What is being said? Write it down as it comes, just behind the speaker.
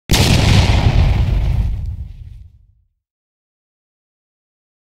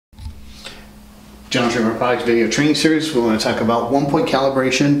John Treatment Products video training series. We want to talk about 1-point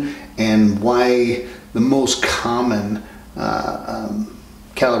calibration and why the most common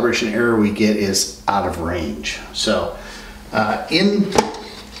calibration error we get is out of range. So in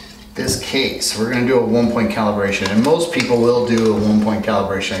this case, we're going to do a 1-point calibration, and most people will do a 1-point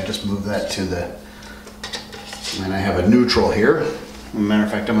calibration. I just moved that to the, and I have a neutral here. As a matter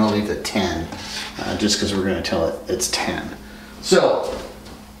of fact, I'm going to leave it 10 just because we're going to tell it it's 10. So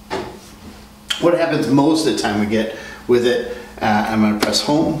what happens most of the time we get with it, I'm going to press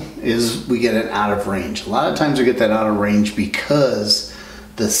home, is we get it out of range. A lot of times we get that out of range because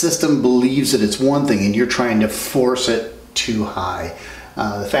the system believes that it's one thing and you're trying to force it too high.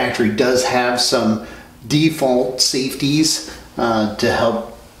 The factory does have some default safeties to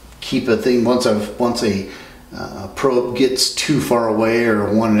help keep a thing, once a probe gets too far away or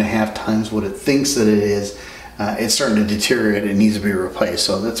 1.5 times what it thinks that it is, it's starting to deteriorate. It needs to be replaced.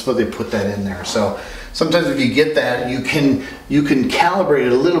 So that's why they put that in there. So sometimes if you get that, you can calibrate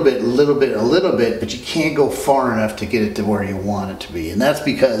it a little bit, but you can't go far enough to get it to where you want it to be, and that's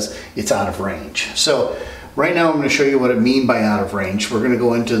because it's out of range. So right now I'm going to show you what I mean by out of range. We're going to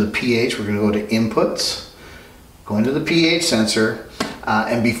go into the pH. We're going to go to inputs, go into the pH sensor,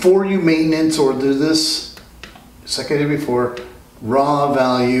 and before you maintenance or do this, just like I did before, raw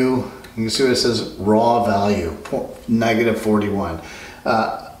value. You can see what it says, raw value, -41.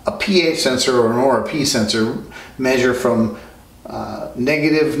 A pH sensor or an ORP sensor measure from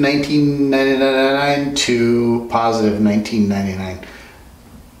negative 1999 to positive 1999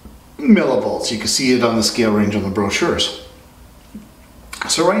 millivolts. You can see it on the scale range on the brochures.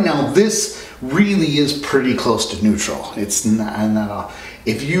 So right now this really is pretty close to neutral. It's not all.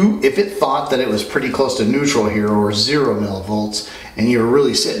 If it thought that it was pretty close to neutral here, or 0 millivolts, and you're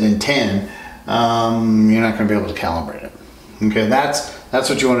really sitting in 10, you're not going to be able to calibrate it. Okay, that's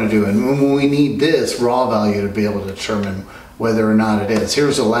what you want to do. And when we need this raw value to be able to determine whether or not it is.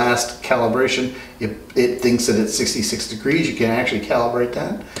 Here's the last calibration. It thinks that it's 66 degrees. You can actually calibrate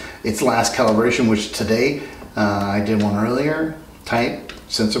that. Its last calibration, which today, I did one earlier, type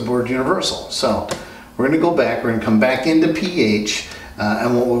sensor board universal. So we're going to go back. We're going to come back into pH.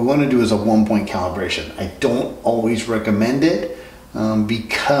 And what we want to do is a 1-point calibration. I don't always recommend it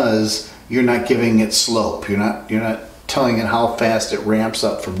because you're not giving it slope. You're not telling it how fast it ramps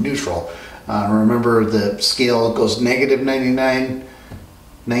up from neutral. Remember, the scale goes negative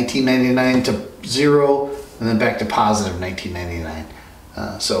 1999 to 0, and then back to positive 1999.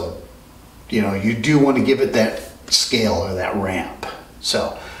 So you do want to give it that scale or that ramp.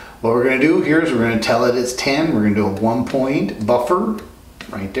 So what we're going to do here is we're going to tell it it's 10. We're going to do a 1-point buffer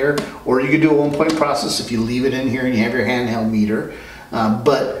right there, or you could do a 1-point process if you leave it in here and you have your handheld meter.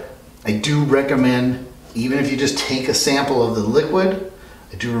 But I do recommend, even if you just take a sample of the liquid,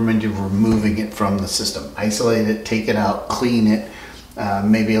 I do recommend you removing it from the system. Isolate it, take it out, clean it,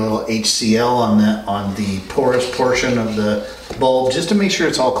 maybe a little HCl on the porous portion of the bulb, just to make sure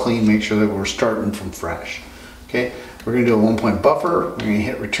it's all clean, make sure that we're starting from fresh. Okay, we're going to do a 1-point buffer. We're going to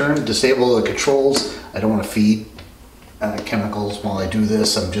hit return, disable the controls. I don't want to feed chemicals while I do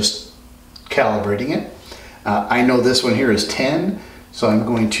this. I'm just calibrating it. I know this one here is 10, so I'm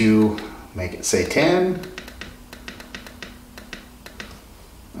going to make it say 10.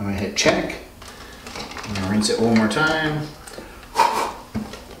 I'm going to hit check. I'm going to rinse it one more time.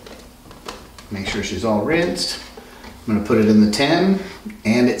 Make sure she's all rinsed. I'm going to put it in the 10,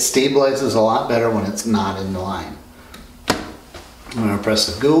 and it stabilizes a lot better when it's not in the line. I'm going to press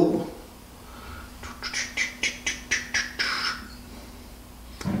the go.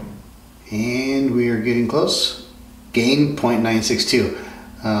 And we are getting close. Gain 0.962.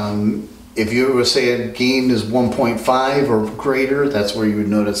 If you were to say a gain is 1.5 or greater, that's where you would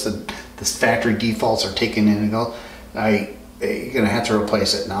notice that the factory defaults are taken in and go. You're going to have to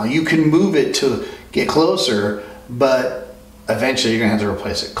replace it. Now you can move it to get closer, but eventually you're going to have to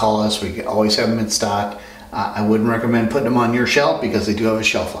replace it. Call us. We always have them in stock. I wouldn't recommend putting them on your shelf because they do have a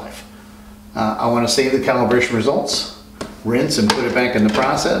shelf life. I want to save the calibration results, rinse and put it back in the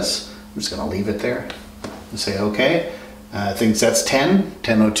process. I'm just going to leave it there and say okay. I think that's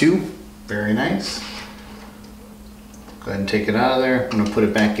 1002. Very nice. Go ahead and take it out of there. I'm going to put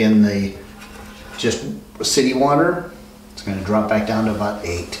it back in the just city water. It's going to drop back down to about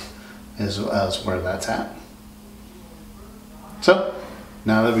 8 is where that's at. So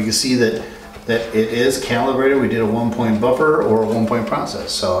now that we can see that it is calibrated, we did a 1-point buffer or a 1-point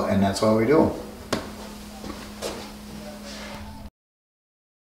process. So, and that's why we do them.